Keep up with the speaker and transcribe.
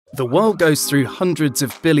The world goes through hundreds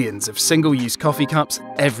of billions of single-use coffee cups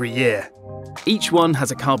every year. Each one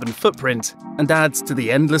has a carbon footprint and adds to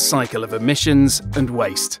the endless cycle of emissions and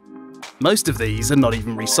waste. Most of these are not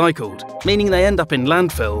even recycled, meaning they end up in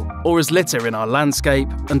landfill or as litter in our landscape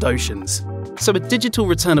and oceans. So a digital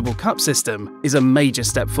returnable cup system is a major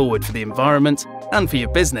step forward for the environment and for your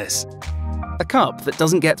business. A cup that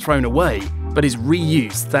doesn't get thrown away, but is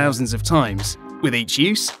reused thousands of times. With each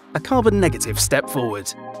use, a carbon negative step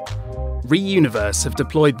forward. Reuniverse have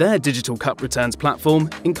deployed their digital cup returns platform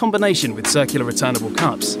in combination with Circular Returnable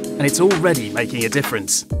Cups, and it's already making a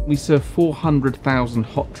difference. We serve 400,000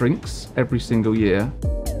 hot drinks every single year.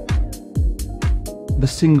 The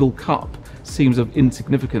single cup seems of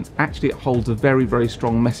insignificance. Actually, it holds a very, very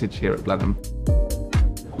strong message here at Blenheim.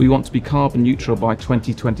 We want to be carbon neutral by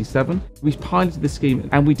 2027. We piloted this scheme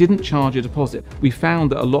and we didn't charge a deposit. We found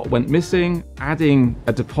that a lot went missing. Adding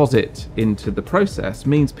a deposit into the process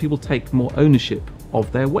means people take more ownership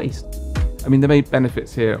of their waste. I mean, the main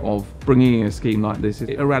benefits here of bringing in a scheme like this is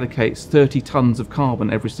it eradicates 30 tons of carbon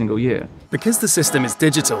every single year. Because the system is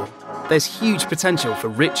digital, there's huge potential for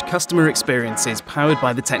rich customer experiences powered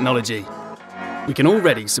by the technology. We can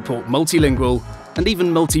already support multilingual and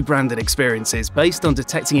even multi-branded experiences based on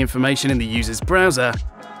detecting information in the user's browser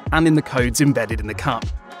and in the codes embedded in the cup.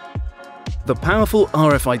 The powerful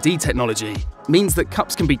RFID technology means that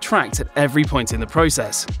cups can be tracked at every point in the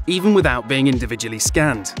process, even without being individually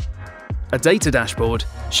scanned. A data dashboard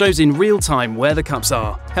shows in real time where the cups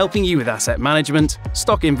are, helping you with asset management,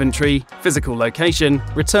 stock inventory, physical location,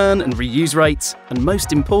 return and reuse rates, and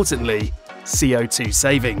most importantly, CO2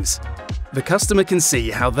 savings. The customer can see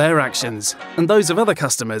how their actions and those of other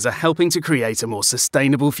customers are helping to create a more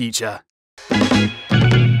sustainable future.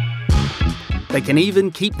 They can even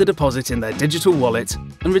keep the deposit in their digital wallet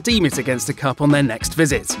and redeem it against a cup on their next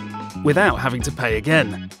visit, without having to pay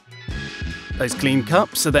again. Those clean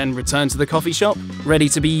cups are then returned to the coffee shop, ready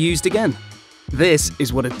to be used again. This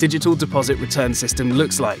is what a digital deposit return system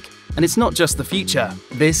looks like. And it's not just the future,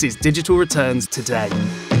 this is digital returns today.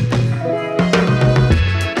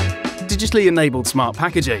 Digitally enabled smart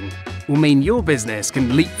packaging will mean your business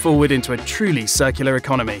can leap forward into a truly circular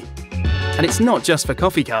economy. And it's not just for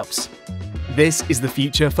coffee cups. This is the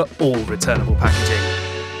future for all returnable packaging.